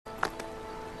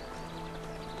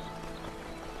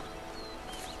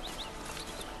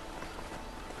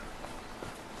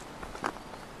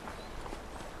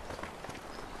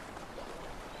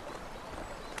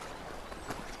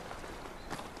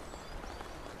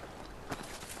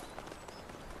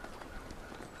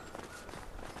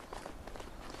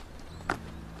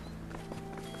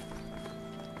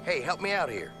Hey, help me out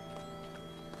here.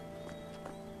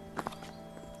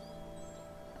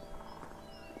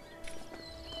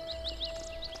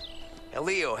 Hey,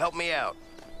 Leo, help me out.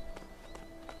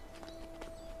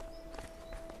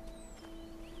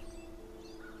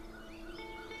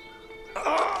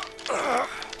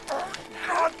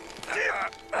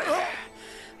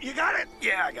 You got it?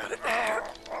 Yeah, I got it.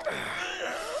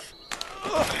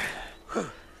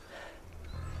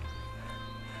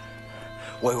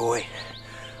 Wait.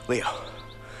 Leo,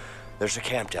 there's a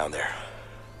camp down there.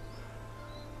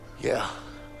 Yeah,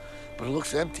 but it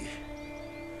looks empty.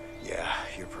 Yeah,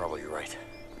 you're probably right.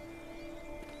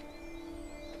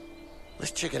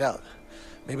 Let's check it out.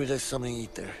 Maybe there's something to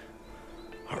eat there.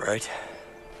 All right.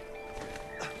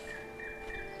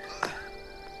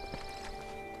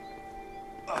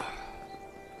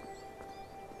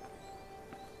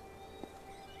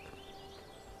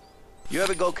 You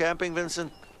ever go camping,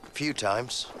 Vincent? A few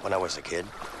times, when I was a kid.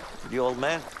 The old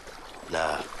man?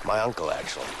 Nah, my uncle,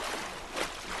 actually.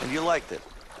 And you liked it?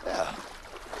 Yeah.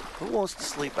 Who wants to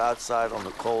sleep outside on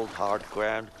the cold, hard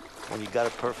ground when you got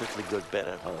a perfectly good bed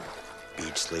at home?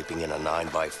 Beach sleeping in a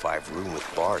 9x5 room with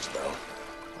bars, though.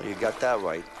 Well, you got that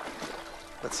right.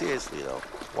 But seriously, though,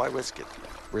 why risk it?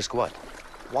 Risk what?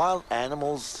 Wild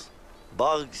animals,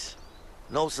 bugs,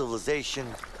 no civilization,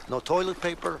 no toilet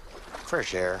paper.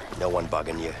 Fresh air, no one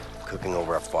bugging you, cooking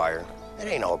over a fire. It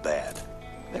ain't all bad.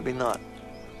 Maybe not,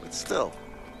 but still,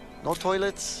 no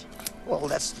toilets. Well,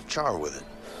 that's the charm with it.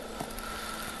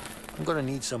 I'm gonna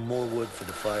need some more wood for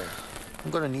the fire.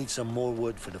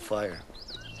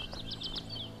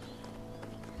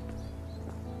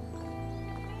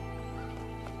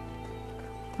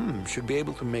 Should be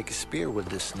able to make a spear with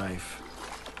this knife.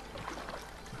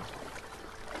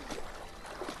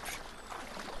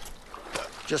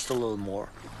 Just a little more.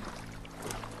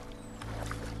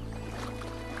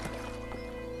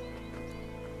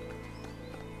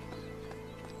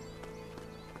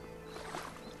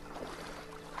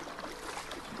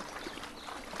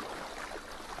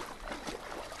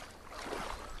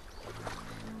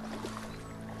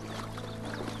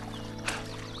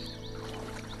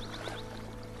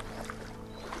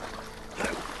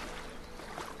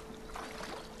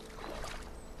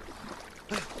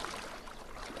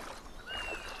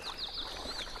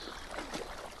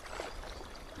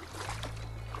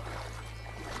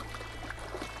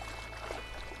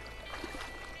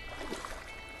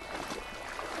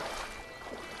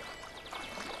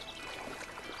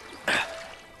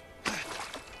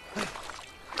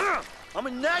 I'm a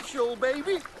natural,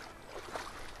 baby.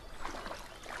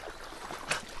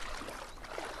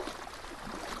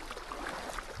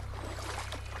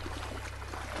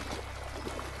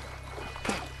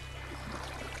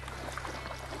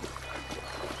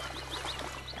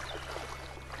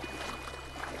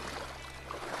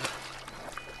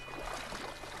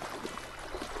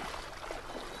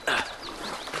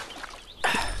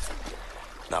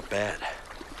 Not bad.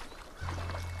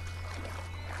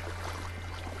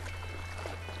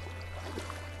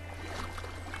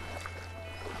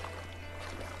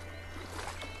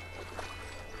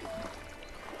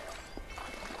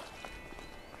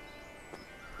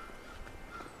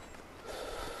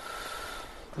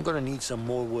 I'm gonna need some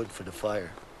more wood for the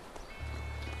fire.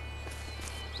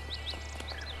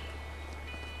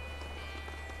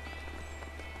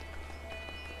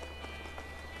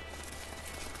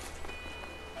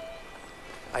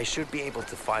 I should be able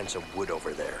to find some wood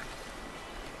over there.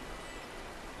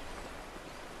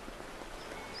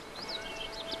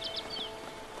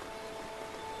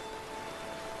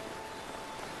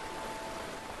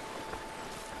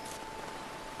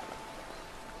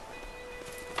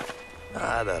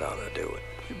 Ah, that ought to do it.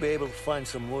 Should be able to find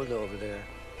some wood over there.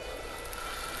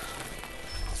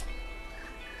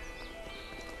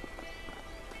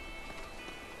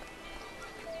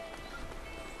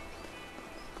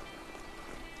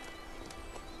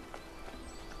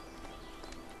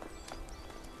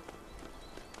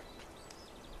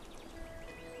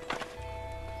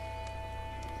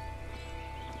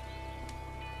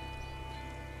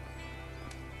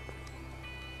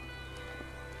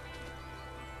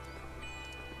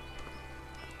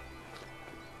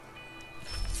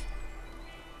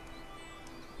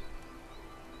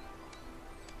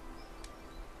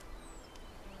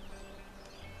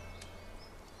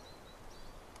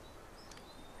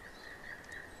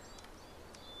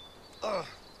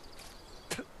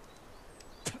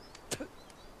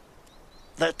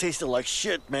 That tasted like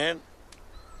shit, man.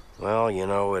 Well, you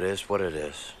know, it is what it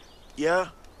is. Yeah?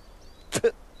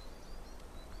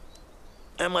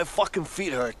 And my fucking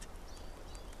feet hurt.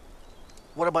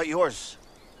 What about yours?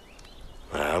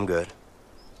 I'm good.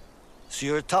 So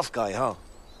you're a tough guy, huh?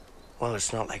 Well,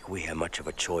 it's not like we have much of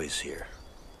a choice here.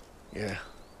 Yeah.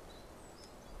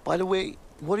 By the way,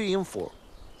 what are you in for?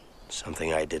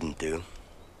 Something I didn't do.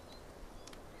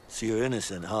 So you're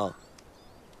innocent, huh?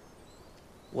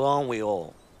 Well, aren't we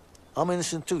all? I'm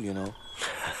innocent too, you know.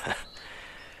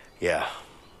 Yeah,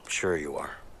 sure you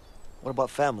are. What about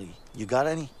family? You got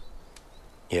any?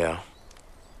 Yeah.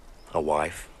 A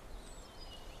wife.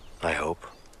 I hope.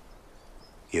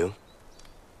 You?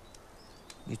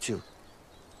 Me too.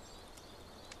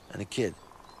 And a kid.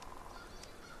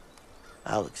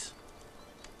 Alex.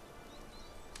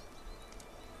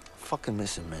 Fucking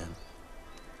miss him, man.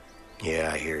 Yeah,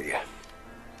 I hear you.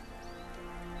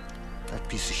 That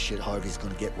piece of shit Harvey's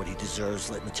gonna get what he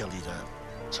deserves, let me tell you that.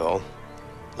 So,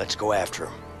 let's go after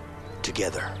him.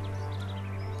 Together.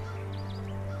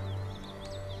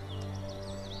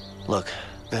 Look,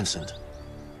 Vincent,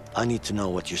 I need to know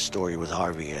what your story with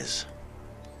Harvey is.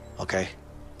 Okay?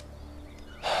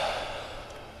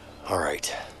 All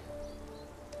right.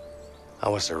 I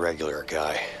was a regular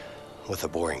guy with a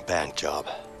boring bank job.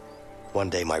 One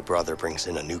day my brother brings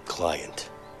in a new client,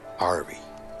 Harvey.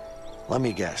 Let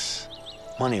me guess.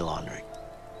 Money laundering.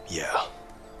 Yeah.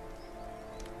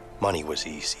 Money was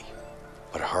easy,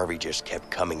 but Harvey just kept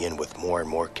coming in with more and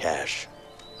more cash,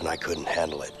 and I couldn't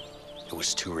handle it. It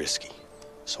was too risky,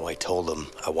 so I told him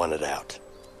I wanted out.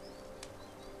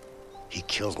 He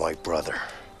killed my brother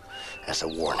as a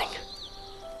warning.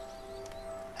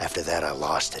 After that, I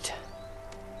lost it.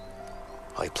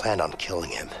 I planned on killing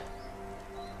him,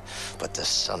 but the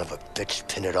son of a bitch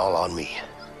pinned it all on me.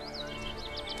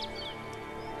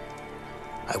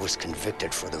 I was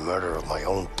convicted for the murder of my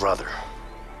own brother.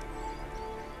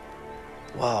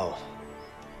 Wow.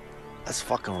 That's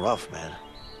fucking rough, man.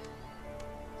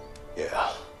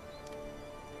 Yeah.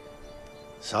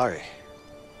 Sorry.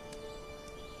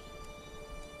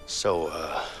 So,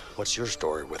 what's your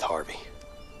story with Harvey?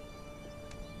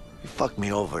 You fucked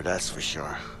me over, that's for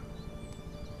sure.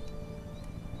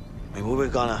 Maybe we're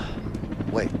gonna...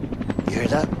 Wait, you hear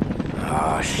that?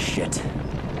 Oh, shit.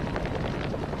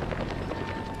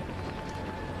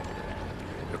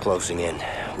 They're closing in.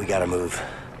 We gotta move.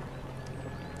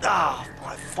 Ah,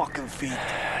 my fucking feet.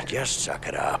 Just suck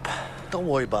it up. Don't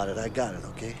worry about it, I got it,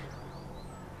 okay?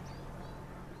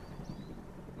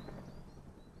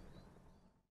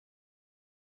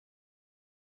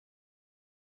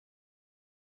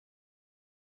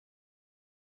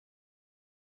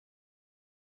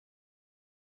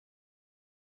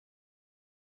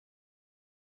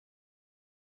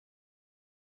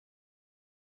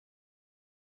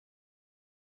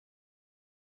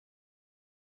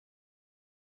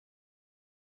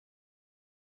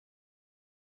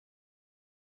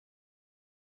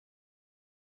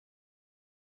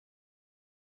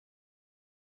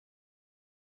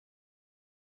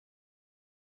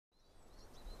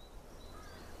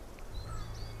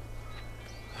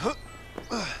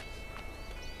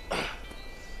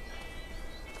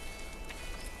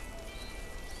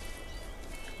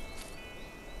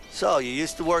 So, you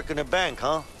used to work in a bank,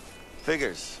 huh?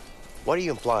 Figures. What are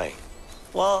you implying?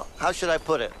 Well, how should I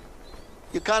put it?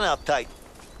 You're kinda uptight.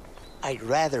 I'd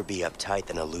rather be uptight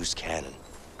than a loose cannon.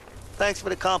 Thanks for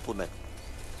the compliment.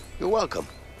 You're welcome.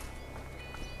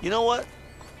 You know what?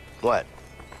 What?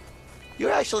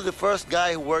 You're actually the first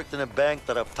guy who worked in a bank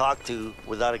that I've talked to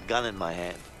without a gun in my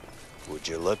hand. Would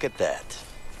you look at that?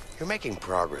 You're making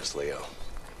progress, Leo.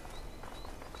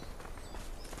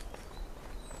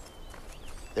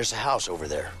 There's a house over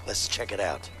there. Let's check it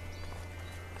out.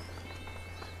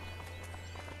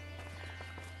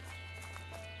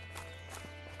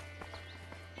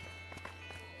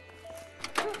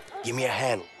 Give me a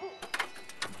hand.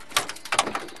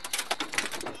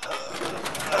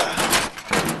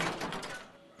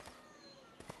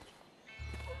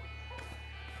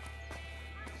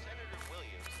 Senator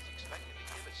Williams is expected to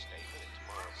give a statement at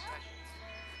tomorrow's session.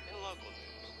 In local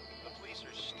news, the police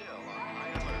are still on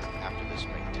high alert after the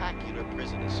spectacular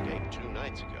prison escape 2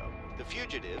 nights ago. The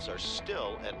fugitives are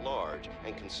still at large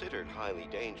and considered highly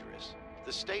dangerous.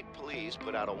 The state police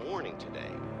put out a warning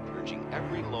today, urging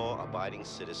every law-abiding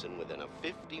citizen within a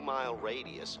 50-mile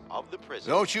radius of the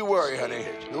prison. Don't you worry, to stay honey.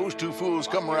 vigilant. Those two fools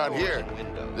come Lock around your doors here.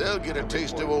 and windows. They'll get a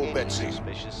taste of Report old any Betsy.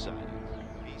 suspicious sightings.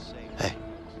 Be safe. Hey,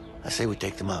 I say we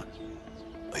take them out.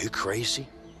 Are you crazy?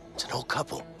 It's an old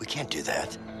couple. We can't do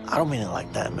that. I don't mean it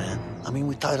like that, man. I mean,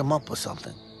 we tied them up or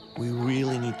something. We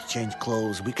really need to change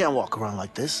clothes. We can't walk around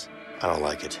like this. I don't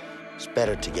like it. It's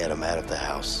better to get them out of the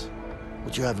house.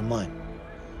 What you have in mind?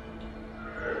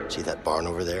 See that barn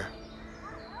over there?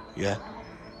 Yeah?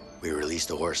 We released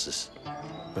the horses.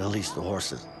 Release the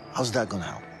horses. How's that gonna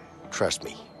help? Trust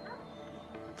me.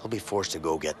 They'll be forced to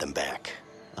go get them back.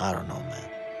 I don't know,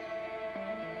 man.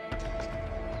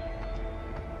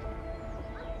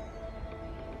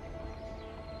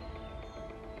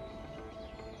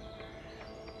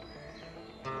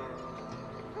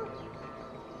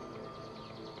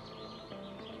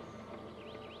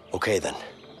 Okay, then.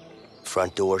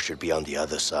 Front door should be on the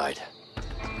other side.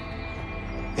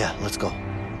 Yeah, let's go.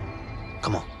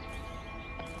 Come on.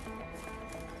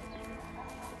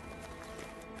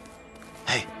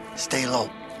 Hey, stay low.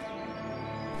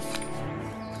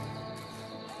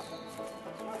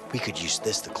 We could use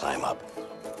this to climb up.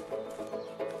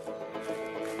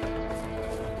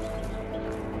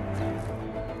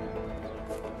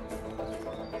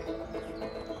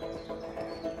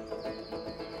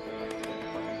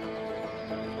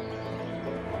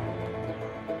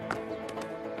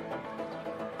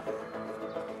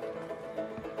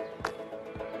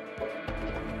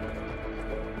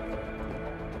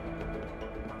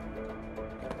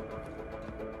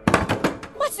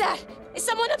 What's that? Is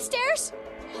someone upstairs?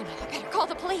 Oh no, I better call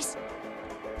the police.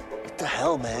 What the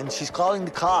hell, man? She's calling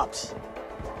the cops.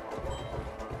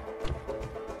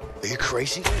 Are you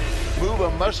crazy? Move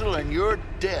a muscle and you're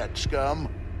dead,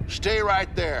 scum. Stay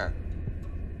right there.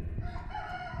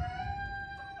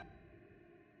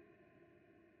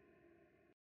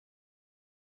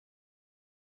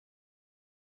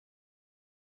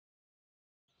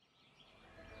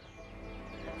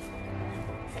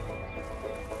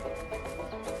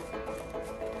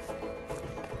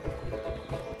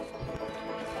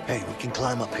 Hey, we can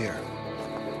climb up here.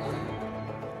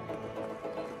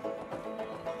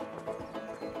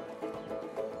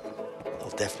 They'll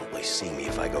definitely see me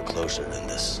if I go closer than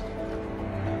this.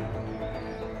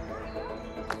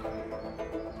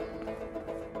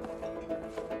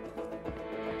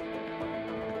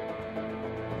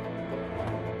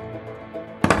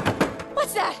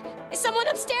 What's that? Is someone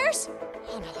upstairs?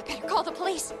 Oh no, I better call the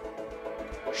police.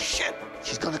 Shit,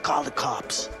 she's gonna call the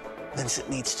cops. Vincent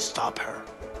needs to stop her.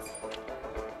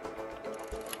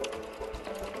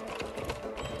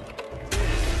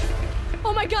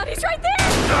 Oh my god, he's right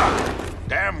there!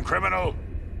 Damn criminal!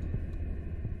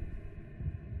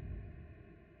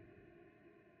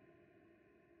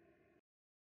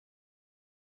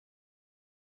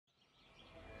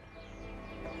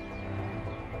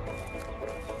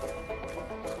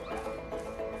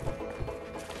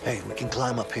 Hey, we can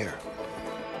climb up here.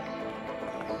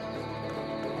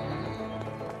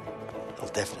 They'll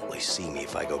definitely see me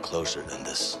if I go closer than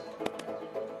this.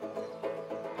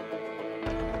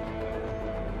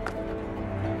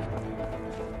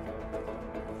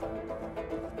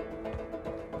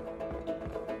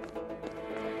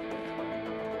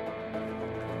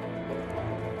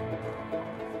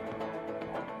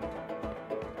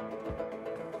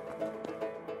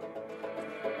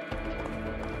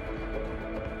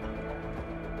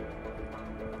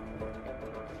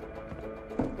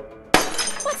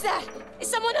 What's that? Is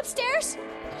someone upstairs?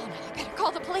 Oh no, I better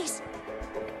call the police.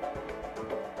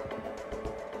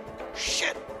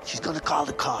 Shit, she's gonna call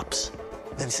the cops.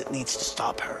 Vincent needs to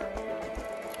stop her.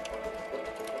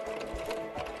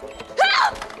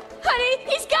 Help! Honey,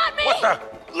 he's got me! What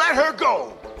the? Let her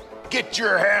go! Get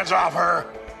your hands off her!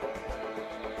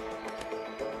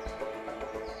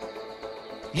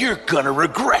 You're gonna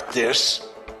regret this.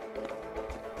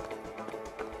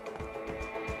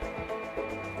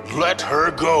 Let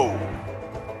her go.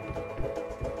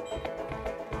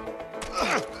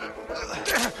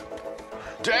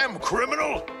 Damn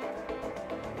criminal!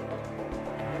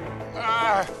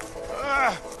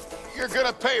 You're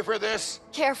gonna pay for this.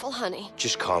 Careful, honey.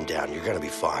 Just calm down. You're gonna be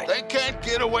fine. They can't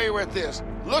get away with this.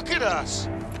 Look at us.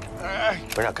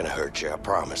 We're not gonna hurt you, I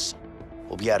promise.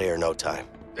 We'll be out of here in no time.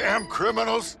 Damn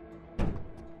criminals.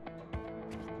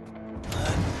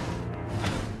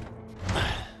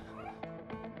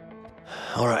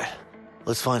 All right,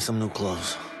 let's find some new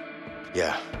clothes.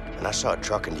 Yeah, and I saw a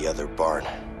truck in the other barn.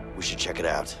 We should check it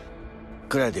out.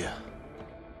 Good idea.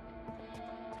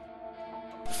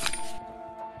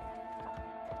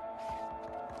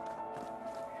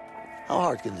 How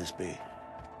hard can this be?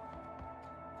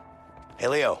 Hey,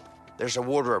 Leo, there's a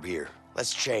wardrobe here.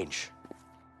 Let's change.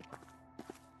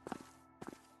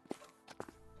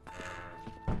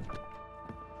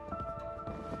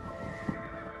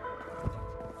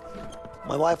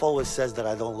 My wife always says that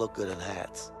I don't look good in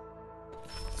hats.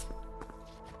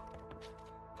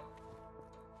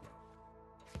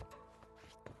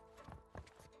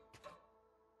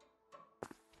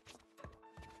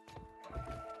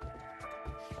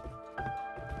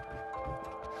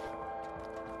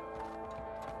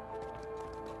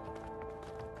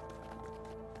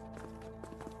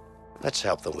 Let's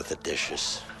help them with the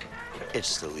dishes.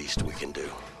 It's the least we can do.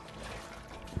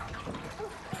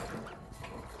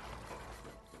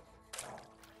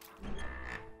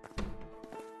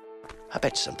 I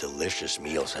bet some delicious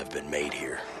meals have been made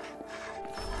here.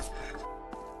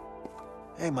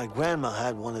 Hey, my grandma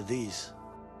had one of these.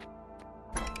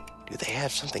 Do they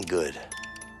have something good?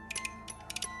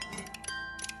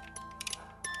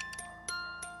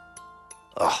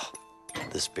 Oh,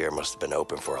 this beer must have been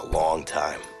open for a long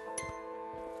time.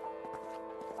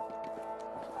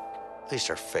 At least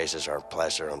our faces aren't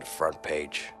plastered on the front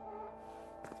page.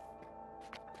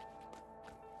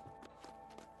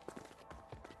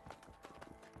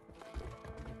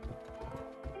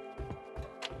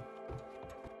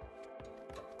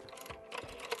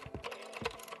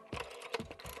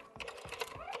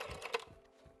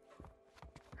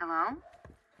 Hello?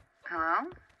 Hello?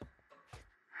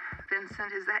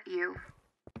 Vincent, is that you?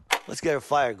 Let's get a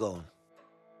fire going.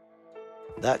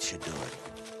 That should do it.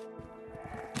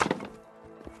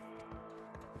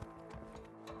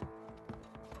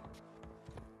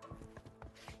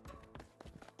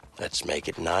 Let's make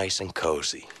it nice and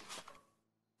cozy.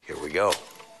 Here we go.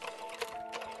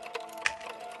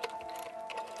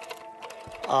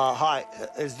 Hi,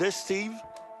 is this Steve?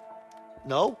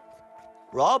 No?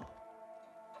 Rob?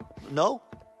 No?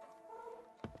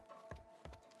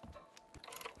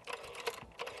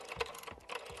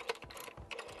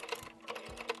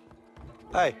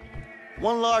 Hey,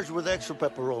 one large with extra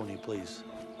pepperoni, please.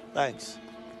 Thanks.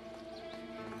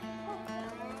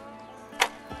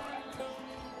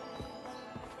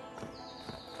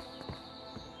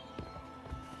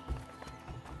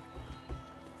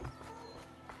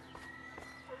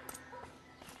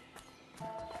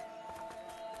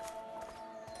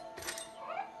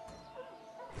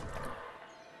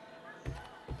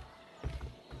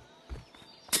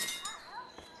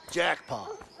 Jackpot.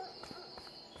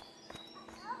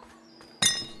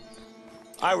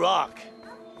 I rock.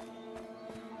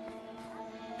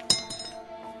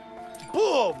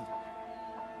 Boom!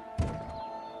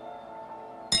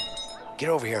 Get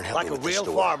over here and help Like me a with this real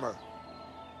door. farmer.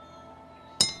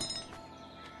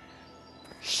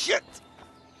 Shit!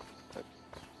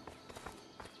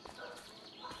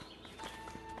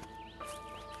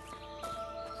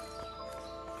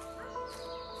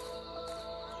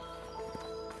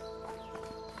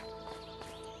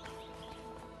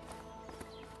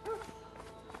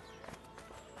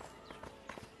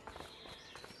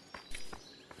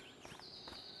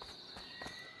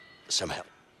 Some help.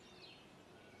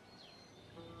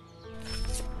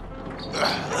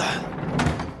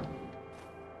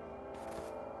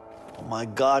 Oh my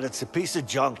God, it's a piece of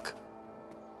junk.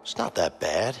 It's not that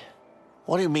bad.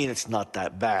 What do you mean it's not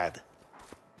that bad?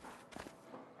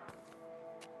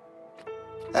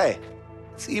 Hey,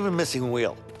 it's even missing a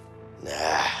wheel.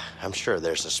 Nah, I'm sure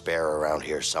there's a spare around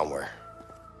here somewhere.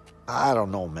 I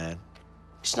don't know, man.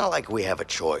 It's not like we have a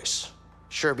choice.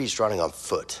 Sherby's running on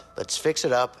foot. Let's fix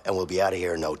it up and we'll be out of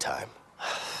here in no time.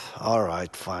 All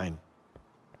right, fine.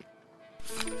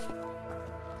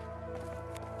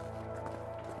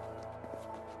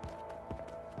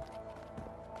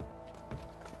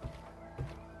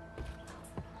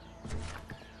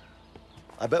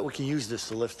 I bet we can use this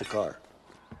to lift the car.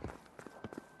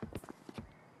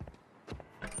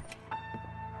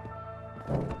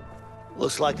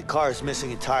 Looks like the car is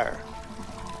missing a tire.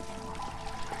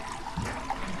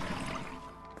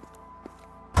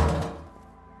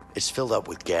 It's filled up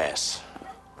with gas.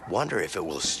 Wonder if it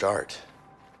will start.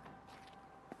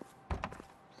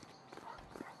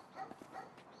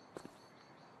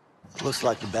 Looks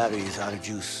like the battery is out of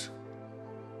juice.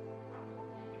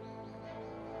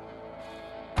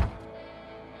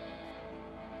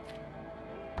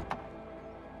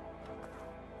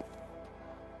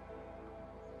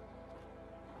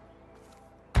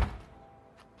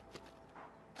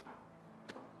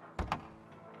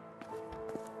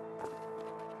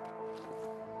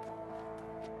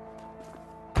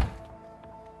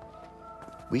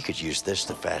 We could use this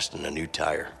to fasten a new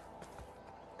tire.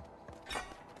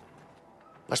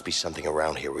 Must be something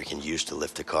around here we can use to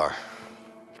lift the car.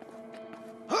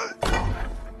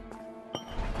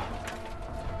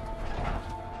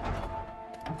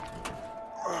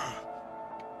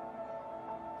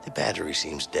 The battery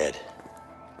seems dead.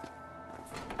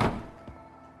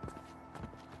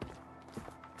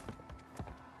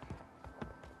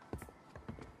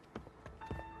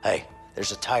 Hey,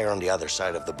 there's a tire on the other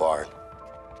side of the barn.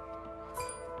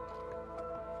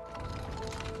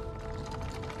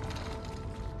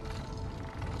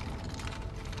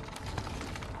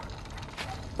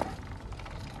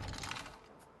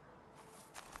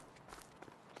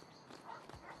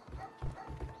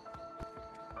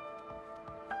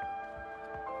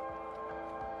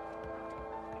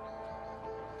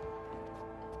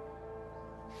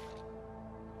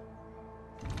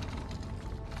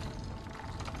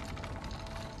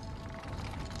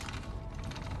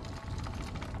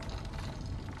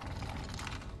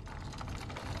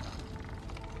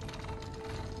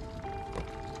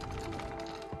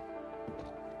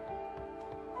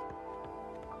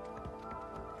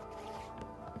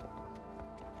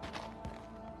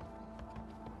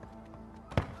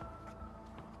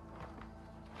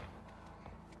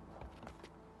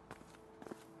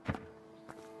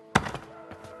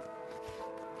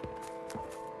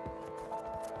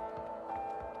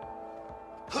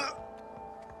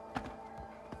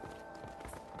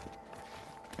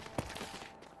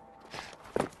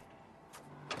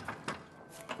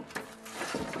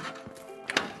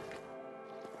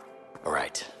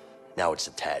 Now it's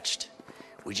attached.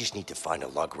 We just need to find a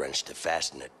lug wrench to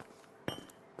fasten it.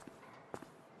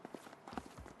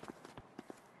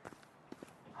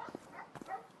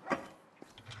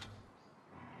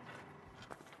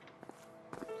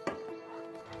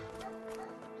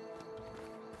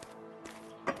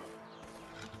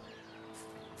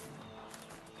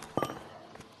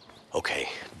 Okay,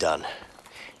 done.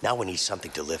 Now we need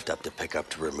something to lift up the pickup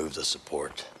to remove the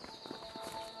support.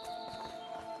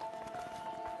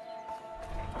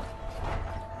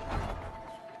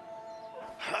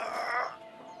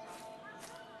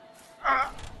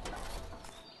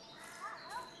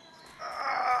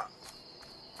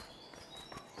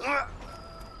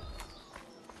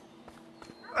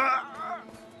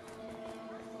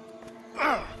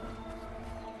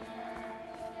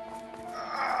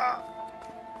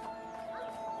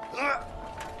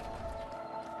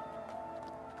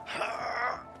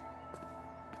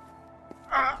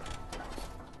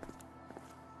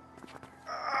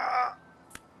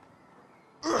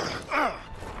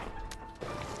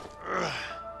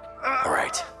 All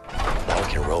right, now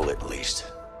we can roll it at least.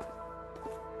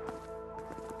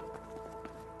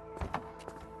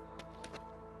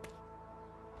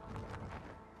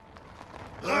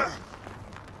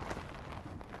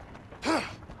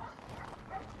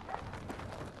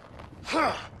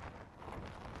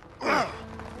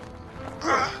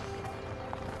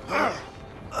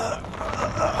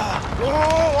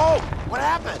 What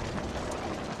happened?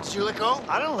 Did you let go?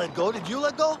 I didn't let go. Did you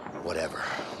let go? Whatever,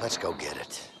 let's go get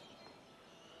it.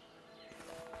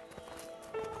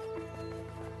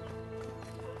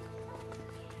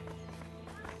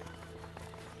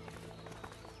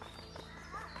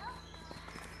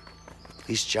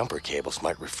 These jumper cables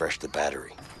might refresh the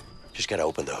battery. Just gotta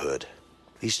open the hood.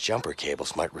 These jumper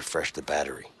cables might refresh the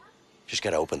battery. Just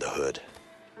gotta open the hood.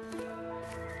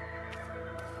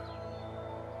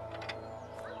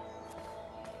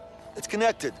 It's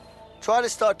connected. Try to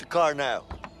start the car now.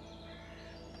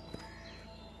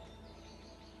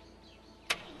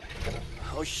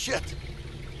 Oh, shit.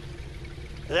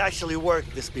 It actually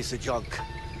worked, this piece of junk.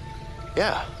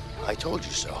 Yeah, I told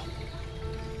you so.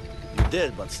 You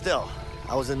did, but still,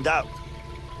 I was in doubt.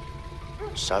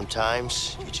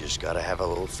 Sometimes you just gotta have a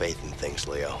little faith in things,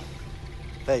 Leo.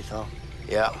 Faith, huh?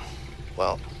 Yeah,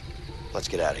 well, let's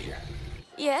get out of here.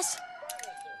 Yes?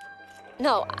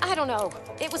 No, I don't know.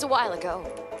 It was a while ago.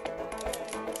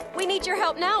 We need your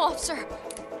help now, officer.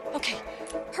 Okay,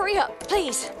 hurry up,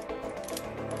 please.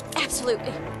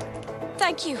 Absolutely.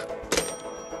 Thank you.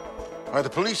 Are the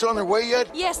police on their way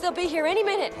yet? Yes, they'll be here any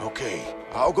minute. Okay,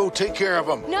 I'll go take care of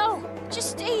them. No,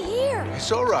 just stay here.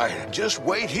 It's all right. Just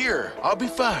wait here. I'll be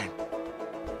fine.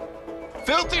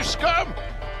 Filthy scum!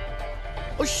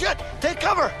 Oh, shit! Take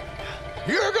cover!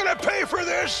 You're gonna pay for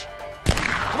this!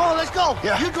 Come on, let's go!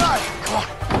 Yeah. You drive! Come on,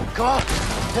 come on.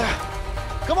 Yeah.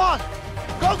 Come on!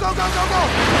 Go, go, go, go, go!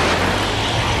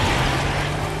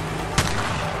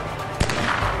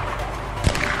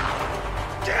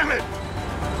 Damn it!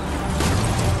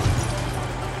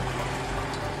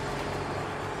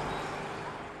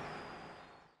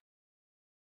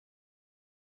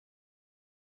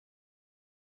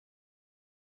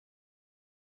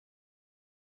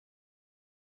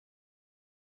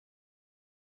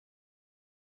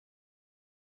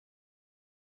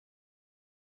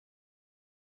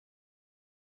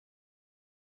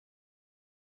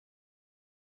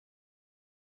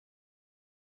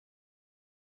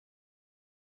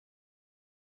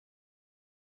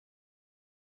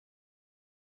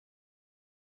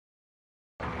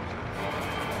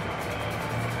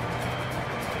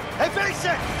 Hey,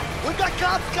 Mason! We've got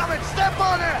cops coming! Step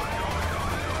on it!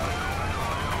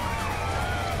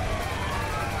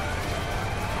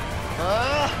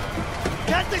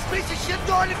 Can't this piece of shit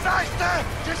go any faster?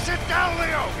 Just sit down,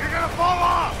 Leo! You're gonna fall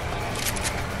off!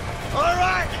 All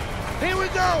right, here we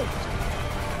go!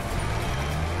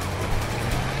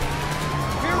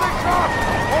 Here they come!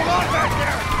 Hold on back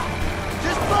there!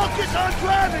 Just focus on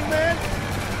driving, man!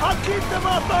 I'll keep them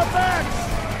off our backs!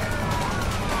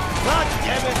 God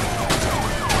damn it!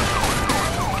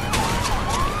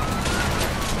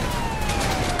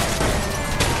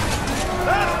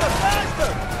 Faster,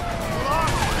 faster! Hold on!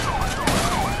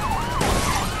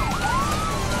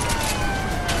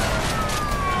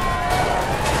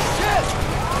 Shit!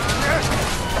 Shit!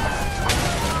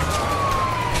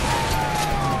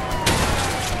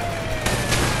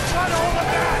 Try to hold them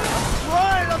back! I'm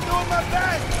trying, I'm doing my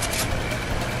best!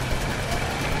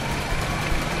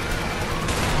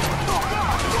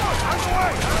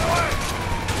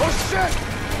 Oh shit!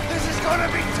 This is gonna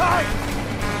be tight!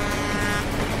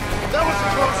 That was a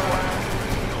close one!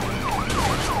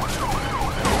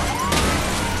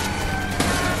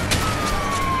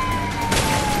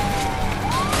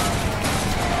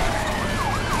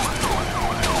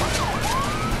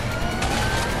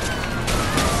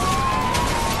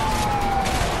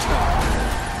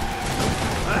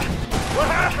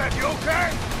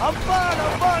 I'm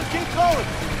fine, keep going.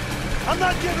 I'm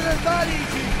not giving it that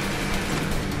easy.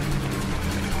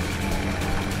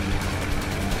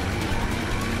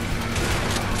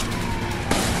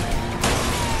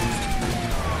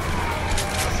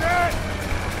 Shit!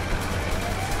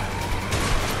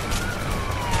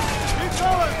 Keep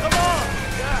going, come on!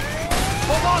 Yeah.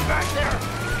 Hold on back there!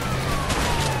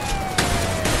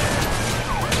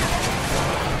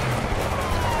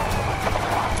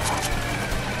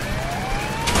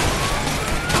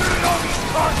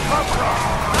 Cars come from!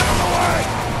 Out of the way!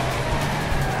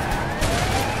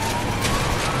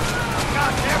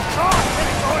 Goddamn car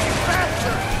can't go any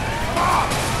faster!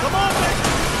 Come on, man!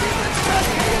 Keep it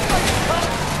steady! It's like a car!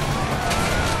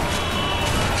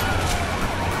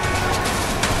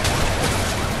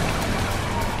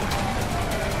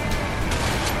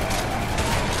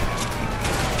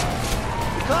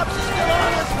 The cops are still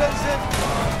on us, Vincent!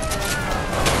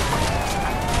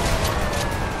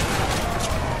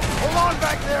 Hold on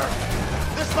back there!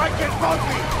 This might get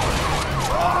bumpy!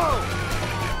 Whoa!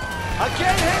 I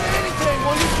can't hit anything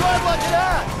while you drive like an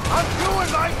ass! I'm doing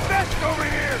my best over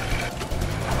here!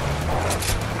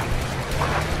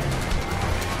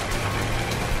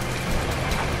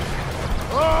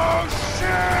 Oh,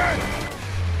 shit!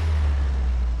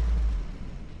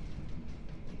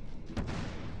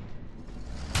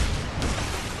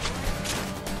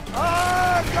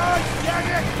 Ah, God dang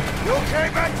it! You okay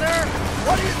back there?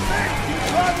 What do you think? You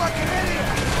drive like an idiot!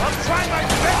 I'm trying my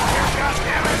best here,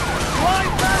 goddammit!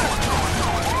 Drive back!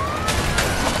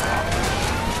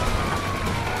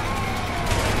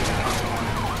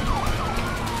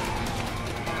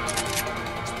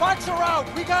 Sparks are out!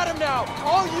 We got him now!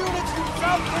 All units move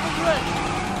south for the bridge!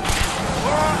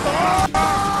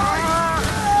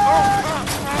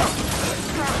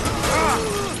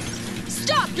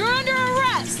 Stop! You're under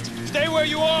arrest! Stay where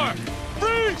you are!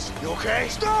 Freeze! You okay?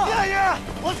 Stop! Yeah!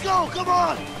 Let's go! Come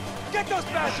on! Get those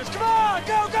bastards! Come on!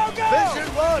 Go!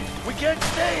 Vincent, run! We can't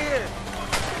stay here!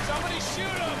 Somebody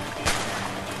shoot him!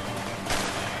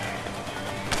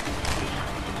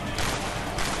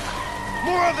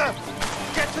 More of them!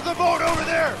 Get to the boat over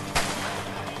there!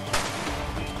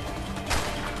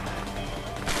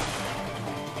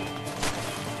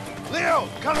 Leo,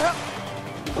 come help!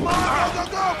 Come on,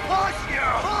 go! Push!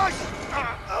 Push!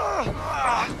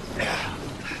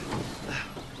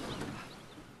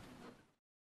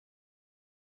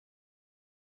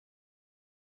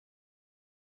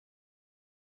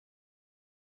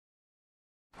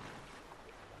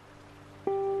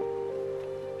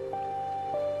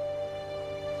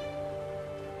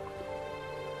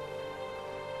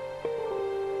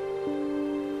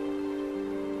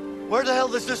 Where the hell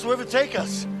does this river take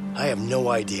us? I have no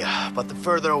idea, but the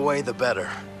further away, the better.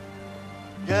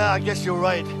 Yeah, I guess you're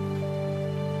right.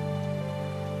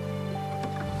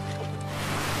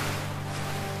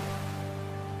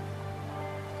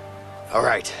 All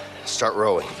right, start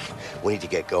rowing. We need to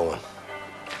get going.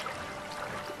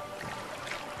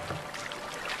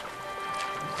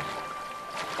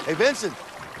 Hey, Vincent.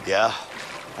 Yeah?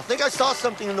 I think I saw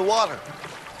something in the water.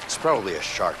 It's probably a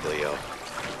shark, Leo.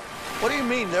 What do you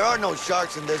mean? There are no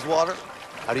sharks in this water.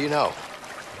 How do you know?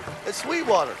 It's sweet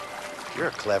water. You're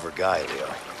a clever guy, Leo.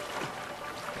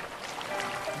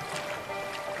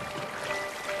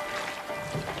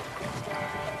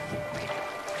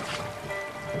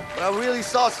 But I really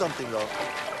saw something, though.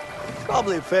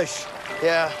 Probably a fish.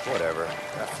 Yeah, whatever.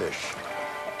 A fish.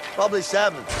 Probably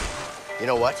salmon. You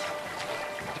know what?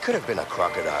 It could have been a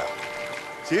crocodile.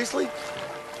 Seriously?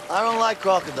 I don't like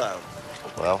crocodiles.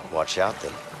 Well, watch out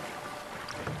then.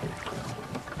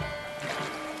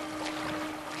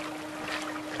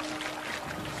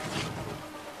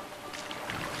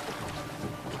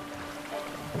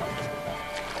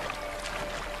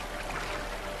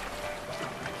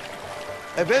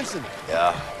 Hey, Vincent.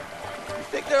 Yeah? You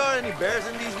think there are any bears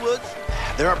in these woods?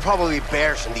 There are probably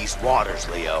bears in these waters,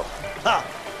 Leo. Ha!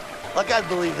 Like I'd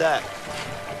believe that.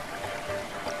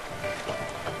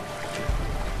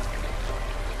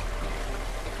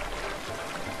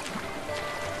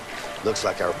 Looks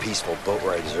like our peaceful boat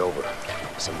ride is over.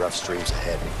 Some rough streams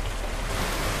ahead.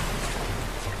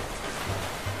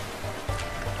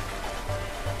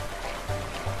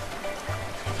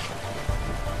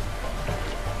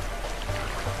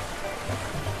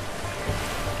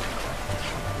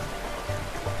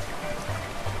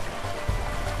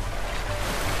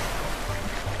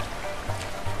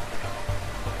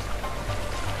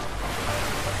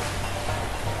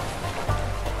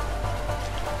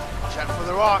 Check for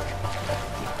the rock.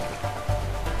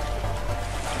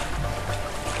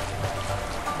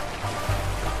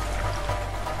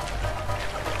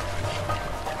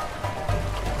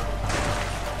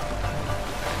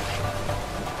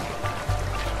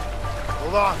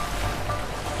 Hold on.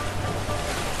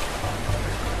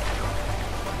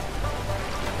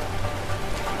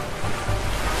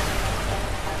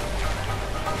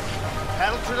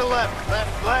 Paddle to the left,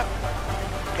 left.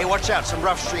 Hey, watch out. Some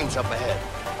rough streams up ahead.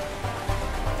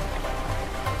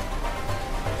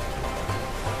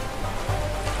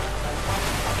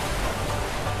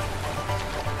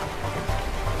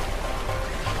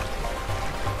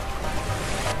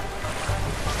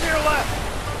 Steer left.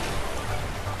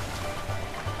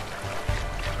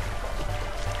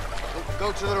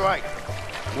 Go to the right.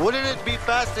 Wouldn't it be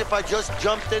fast if I just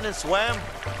jumped in and swam?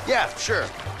 Yeah, sure.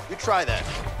 You try that.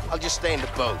 I'll just stay in the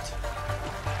boat.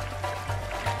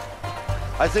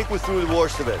 I think we're through the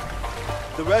worst of it.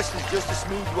 The rest is just a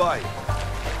smooth ride.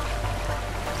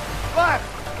 Left!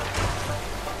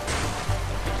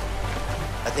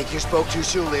 I think you spoke too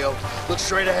soon, Leo. Look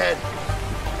straight ahead.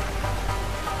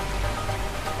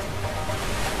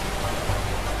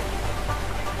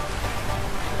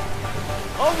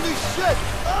 Holy shit!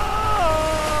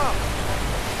 Ah!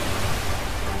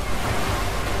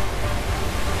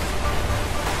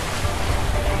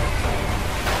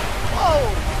 Whoa!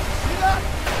 See that?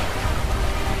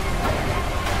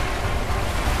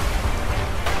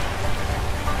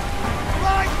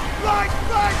 Right!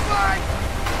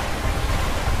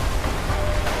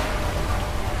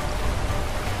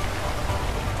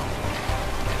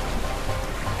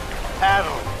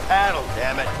 Paddle,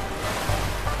 damn it.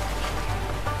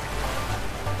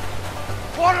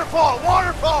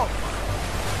 Waterfall!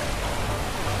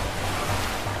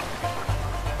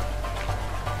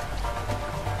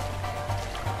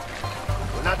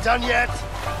 We're not done yet.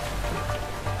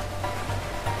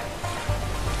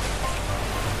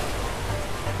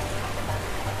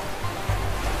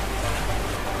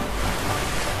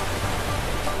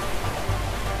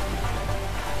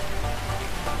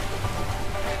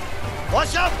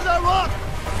 Watch out for that rock!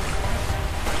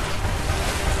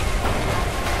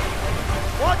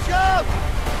 Watch out!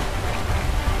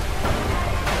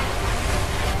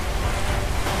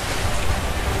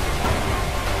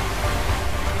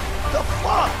 The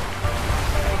fuck?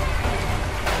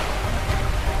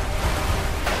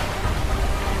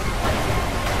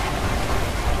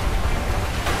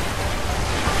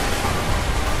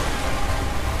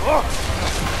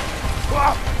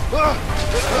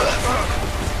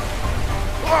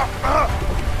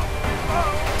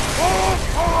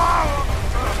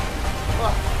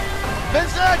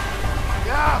 Vincent!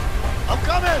 Yeah, I'm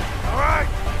coming! All right.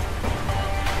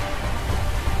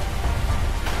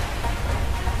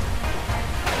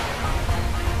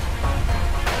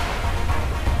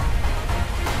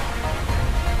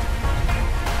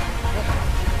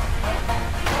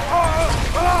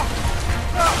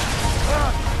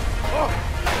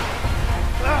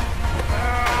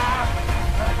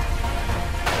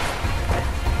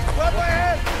 Grab my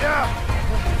hand! Yeah!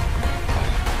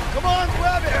 Come on,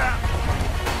 grab it! Yeah.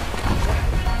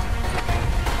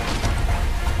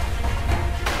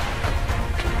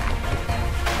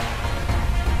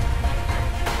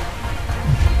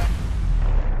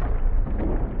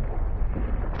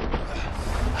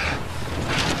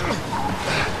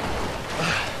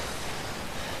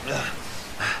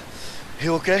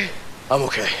 You okay? I'm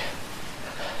okay.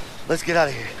 Let's get out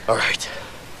of here. All right.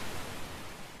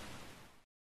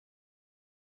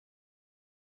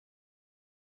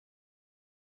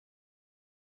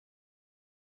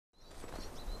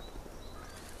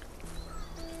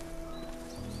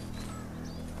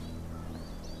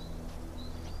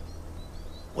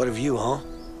 What of you, huh?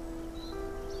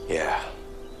 Yeah.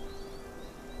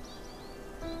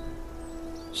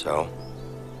 So?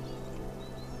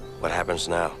 What happens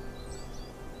now?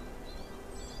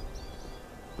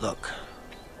 Look.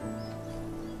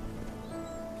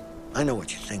 I know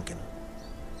what you're thinking.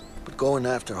 But going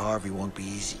after Harvey won't be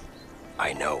easy.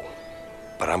 I know.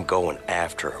 But I'm going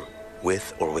after him,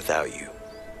 with or without you.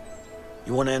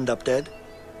 You want to end up dead?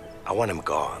 I want him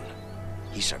gone.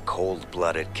 He's a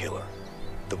cold-blooded killer.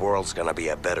 The world's gonna be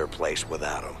a better place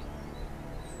without him.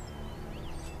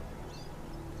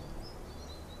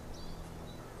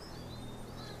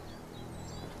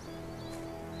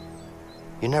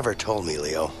 You never told me,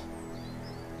 Leo.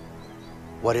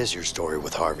 What is your story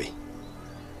with Harvey?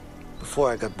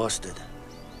 Before I got busted,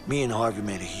 me and Harvey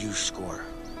made a huge score.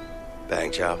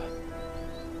 Bank job?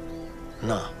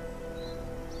 No.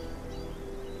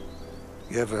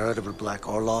 You ever heard of a Black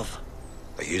Orlov?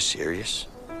 Are you serious?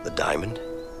 The diamond?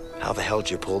 How the hell'd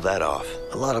you pull that off?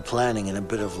 A lot of planning and a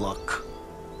bit of luck.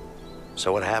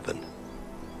 So what happened?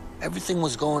 Everything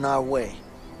was going our way.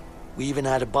 We even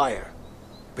had a buyer.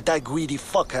 But that greedy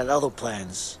fuck had other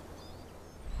plans.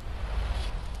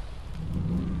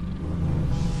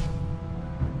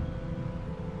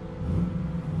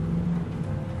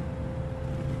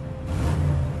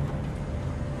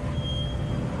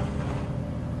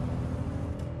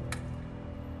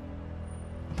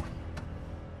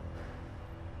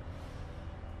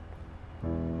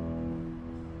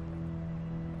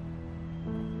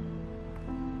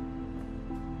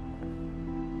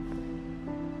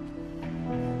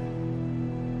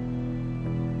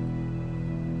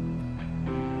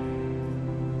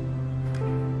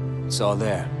 It's all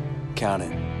there. Count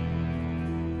it.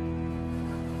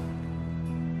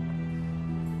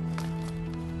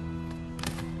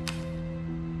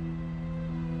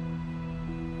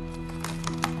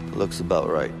 Looks about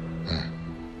right.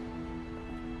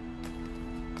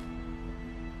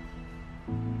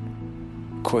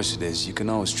 Of course it is. You can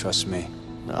always trust me.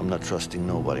 I'm not trusting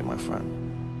nobody, my friend.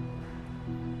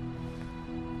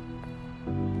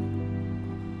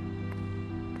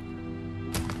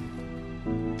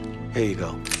 Here you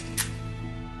go.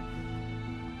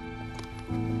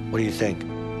 What do you think?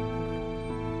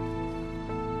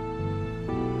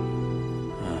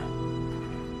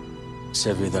 It's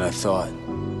heavier than I thought.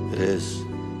 It is.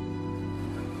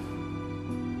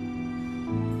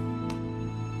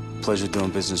 Pleasure doing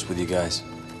business with you guys.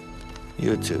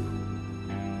 You too.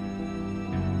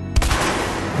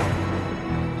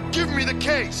 Give me the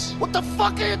case! What the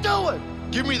fuck are you doing?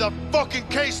 Give me the fucking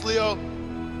case, Leo!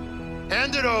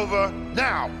 Hand it over,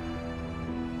 now!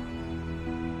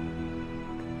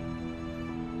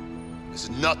 It's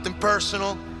nothing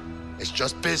personal, it's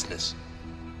just business.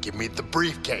 Give me the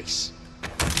briefcase.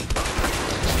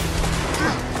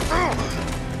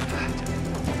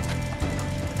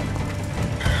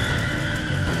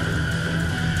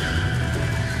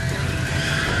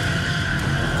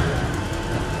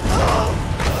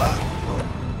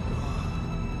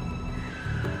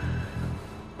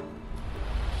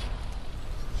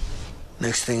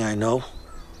 Next thing I know,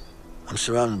 I'm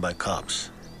surrounded by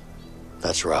cops.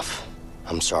 That's rough.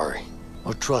 I'm sorry.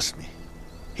 Oh, trust me.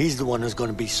 He's the one who's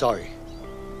gonna be sorry.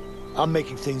 I'm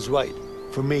making things right.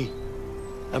 For me.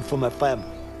 And for my family.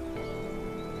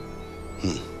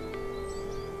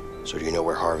 So do you know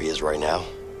where Harvey is right now?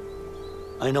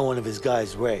 I know one of his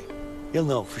guys, Ray. He'll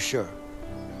know for sure.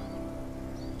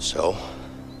 So?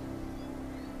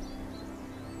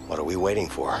 What are we waiting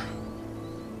for?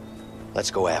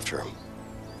 Let's go after him.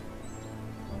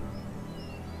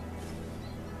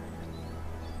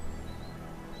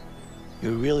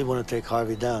 You really want to take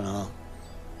Harvey down, huh?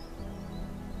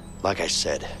 Like I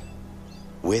said,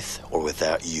 with or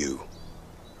without you,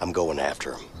 I'm going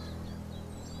after him.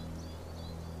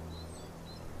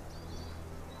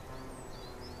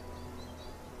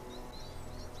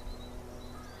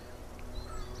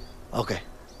 Okay.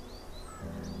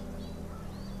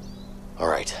 All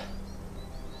right.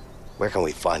 Where can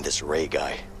we find this Ray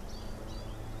guy?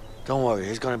 Don't worry,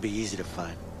 he's gonna be easy to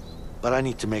find. But I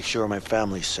need to make sure my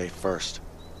family's safe first.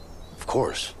 Of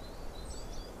course.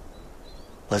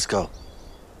 Let's go.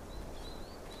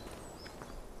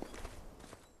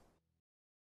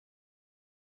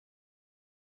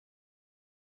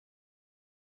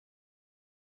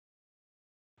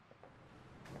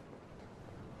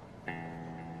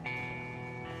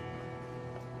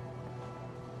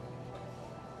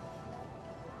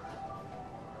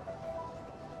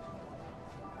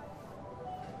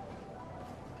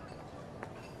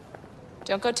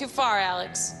 Don't go too far,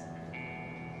 Alex.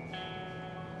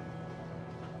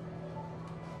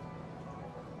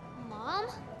 Mom?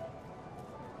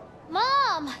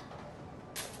 Mom!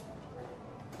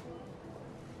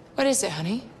 What is it,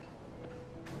 honey?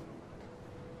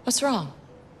 What's wrong?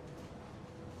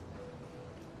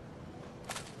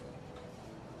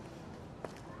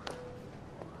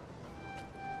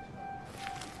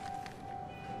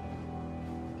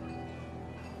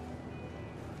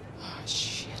 Oh,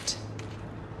 shit.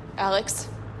 Alex?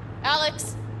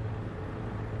 Alex?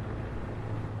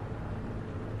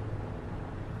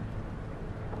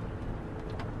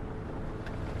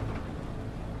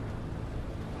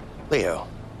 Leo,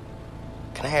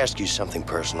 can I ask you something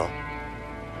personal?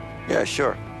 Yeah,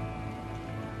 sure.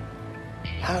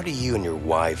 How do you and your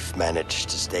wife manage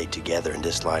to stay together in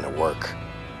this line of work?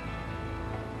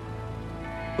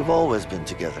 We've always been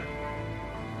together.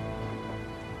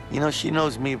 You know, she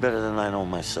knows me better than I know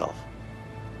myself.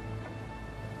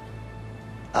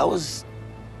 I was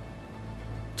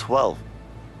 12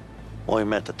 when we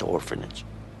met at the orphanage.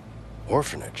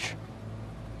 Orphanage?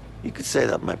 You could say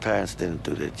that my parents didn't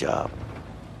do their job.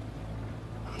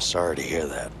 I'm sorry to hear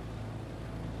that.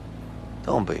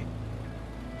 Don't be.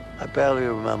 I barely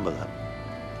remember them.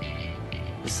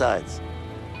 Besides,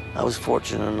 I was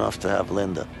fortunate enough to have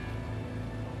Linda.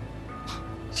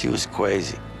 She was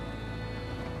crazy.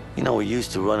 You know, we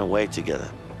used to run away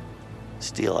together.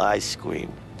 Steal ice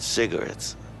cream,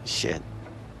 cigarettes, shit.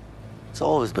 It's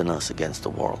always been us against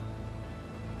the world.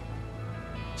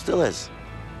 Still is,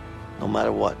 no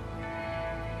matter what.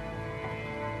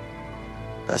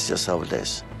 That's just how it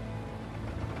is.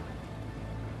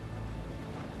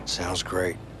 Sounds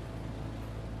great.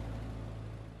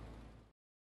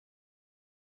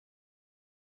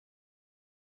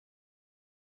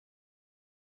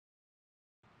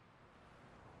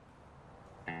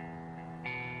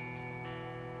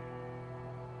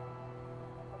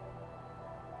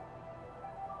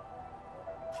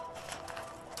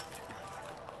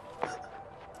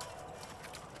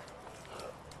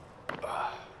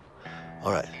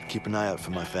 All right, keep an eye out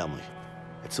for my family.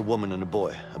 It's a woman and a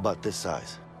boy, about this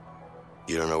size.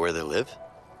 You don't know where they live?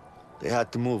 They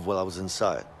had to move while I was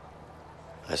inside.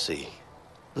 I see.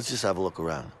 Let's just have a look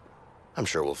around. I'm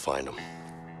sure we'll find them.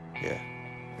 Yeah.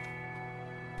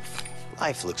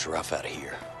 Life looks rough out of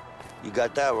here. You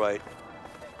got that right.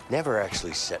 Never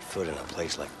actually set foot in a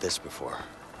place like this before.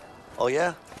 Oh,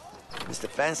 yeah? Mr.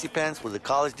 Fancy Pants with a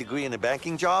college degree and a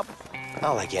banking job?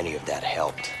 Not like any of that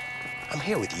helped. I'm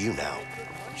here with you now.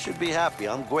 You should be happy.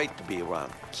 I'm great to be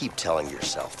around. Keep telling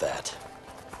yourself that.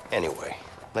 Anyway,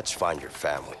 let's find your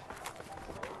family.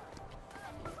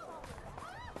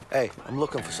 Hey, I'm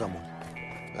looking for someone.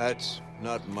 That's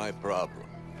not my problem.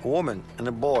 A woman and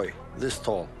a boy, this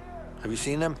tall. Have you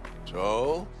seen them?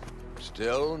 So,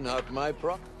 still not my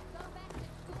problem.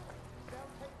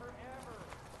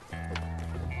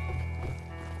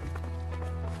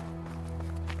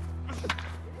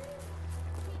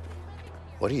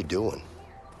 What are you doing?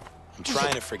 I'm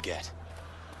trying to forget.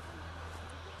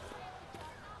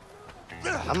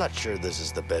 I'm not sure this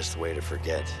is the best way to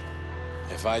forget.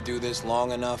 If I do this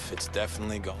long enough, it's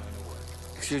definitely going to work.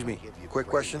 Excuse me, quick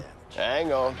question.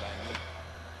 Hang on.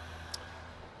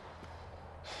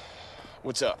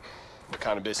 What's up? We're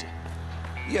kind of busy.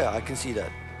 Yeah, I can see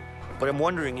that. But I'm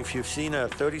wondering if you've seen a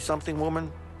 30-something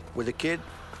woman with a kid,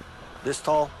 this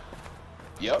tall?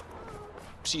 Yep.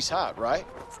 She's hot, right?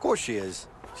 Of course she is.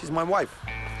 She's my wife.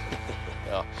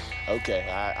 Oh, okay,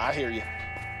 I hear you.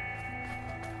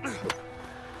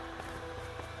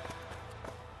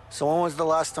 So when was the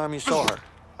last time you saw her?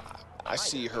 I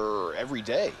see her every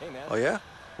day. Hey, man. Oh, yeah?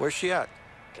 Where's she at?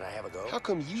 Can I have a go? How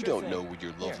come you don't know where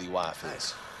your lovely wife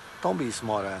is? Don't be a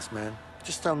smart-ass, man.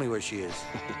 Just tell me where she is.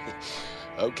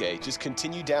 Okay, just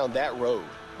continue down that road.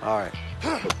 All right.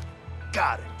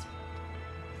 Got it.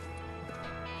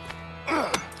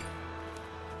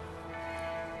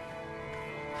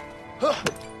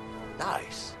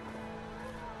 Nice.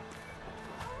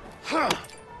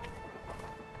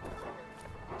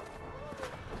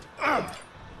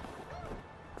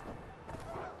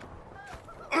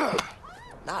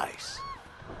 Nice.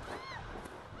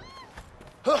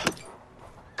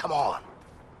 Come on.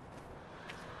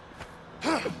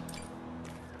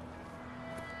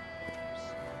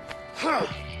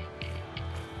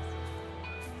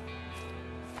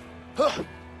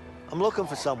 I'm looking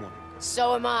for someone.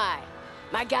 So am I.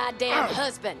 My goddamn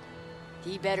husband.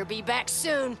 He better be back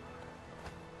soon.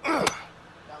 Now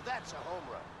that's a home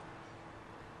run.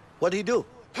 What'd he do?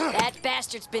 That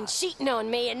bastard's been cheating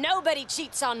on me, and nobody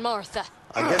cheats on Martha.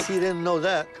 I guess he didn't know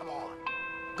that. Come on.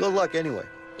 Good luck anyway.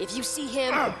 If you see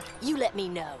him, you let me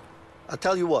know. I'll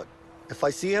tell you what. If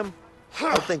I see him,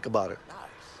 I'll think about it.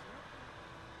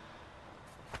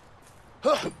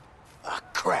 Nice. Ah,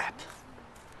 crap.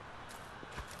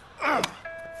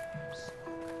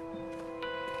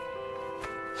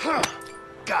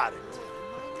 Got it.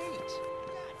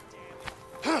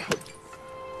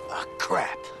 Ah,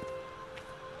 crap.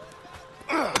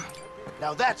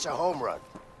 Now that's a home run.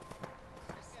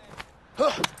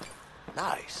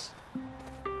 Nice.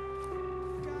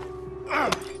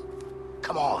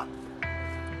 Come on.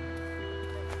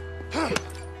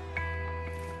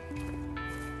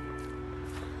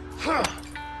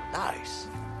 Nice.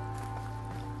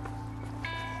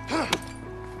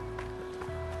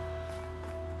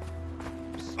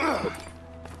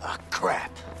 Ah,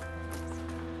 crap.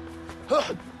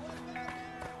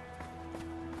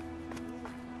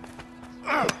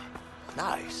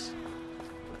 Nice.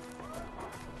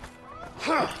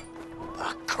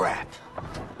 Ah, crap.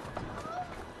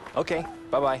 Okay,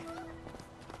 bye-bye.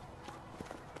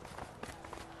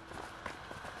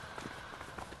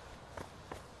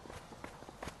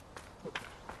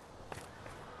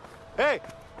 Hey,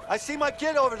 I see my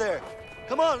kid over there.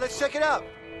 Come on, let's check it out.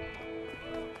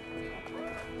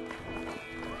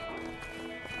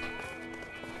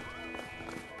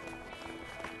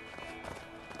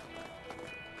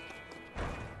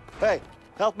 Hey,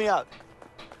 help me out.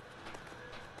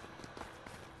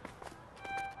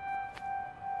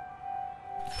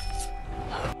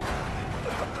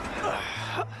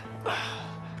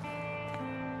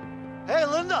 Hey,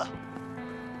 Linda!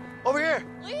 Over here!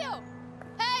 Leo!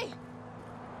 Hey!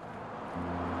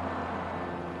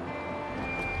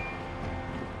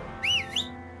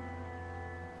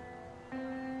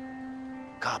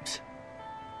 Cops.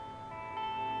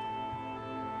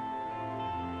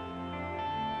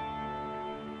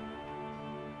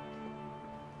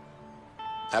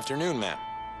 Afternoon, ma'am.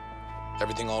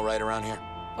 Everything all right around here?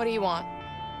 What do you want?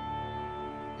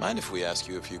 Mind if we ask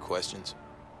you a few questions?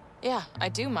 Yeah, I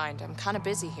do mind. I'm kind of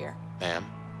busy here. Ma'am,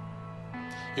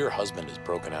 your husband is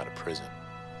broken out of prison.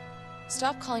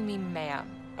 Stop calling me ma'am,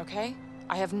 okay?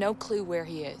 I have no clue where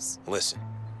he is. Listen,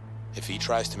 if he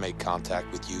tries to make contact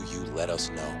with you, you let us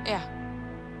know. Yeah,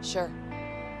 sure.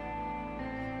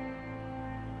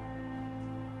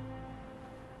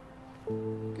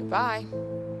 Goodbye.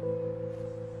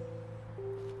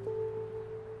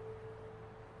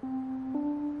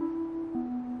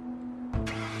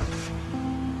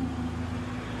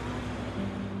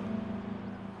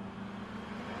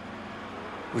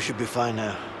 We should be fine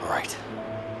now. All right.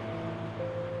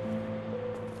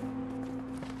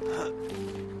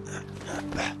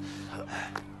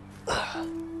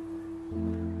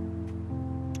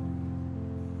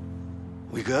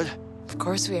 We good? Of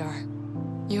course we are.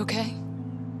 You okay?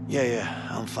 Yeah,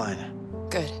 I'm fine.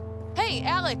 Good. Hey,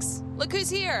 Alex! Look who's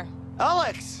here!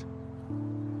 Alex!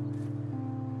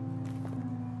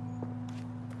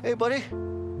 Hey, buddy.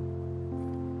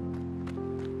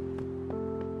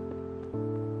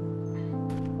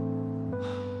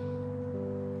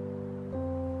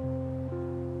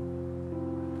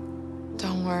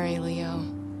 Don't worry, Leo.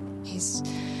 He's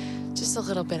just a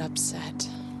little bit upset.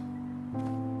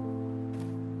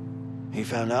 He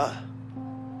found out?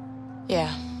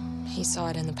 Yeah, he saw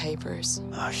it in the papers.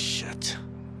 Oh, shit.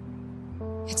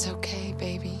 It's okay,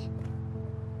 baby.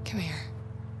 Come here.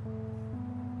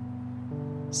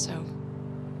 So,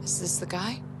 is this the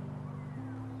guy?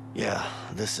 Yeah,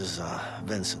 this is,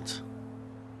 Vincent.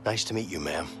 Nice to meet you,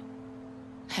 ma'am.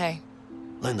 Hey.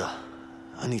 Linda,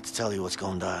 I need to tell you what's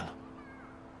going down.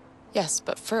 Yes,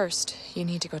 but first, you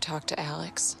need to go talk to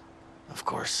Alex. Of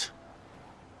course.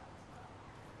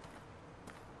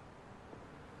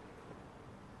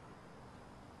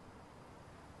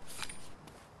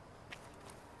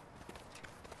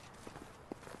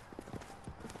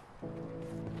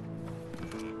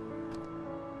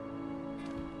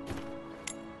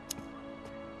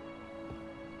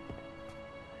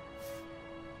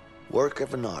 Work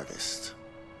of an artist.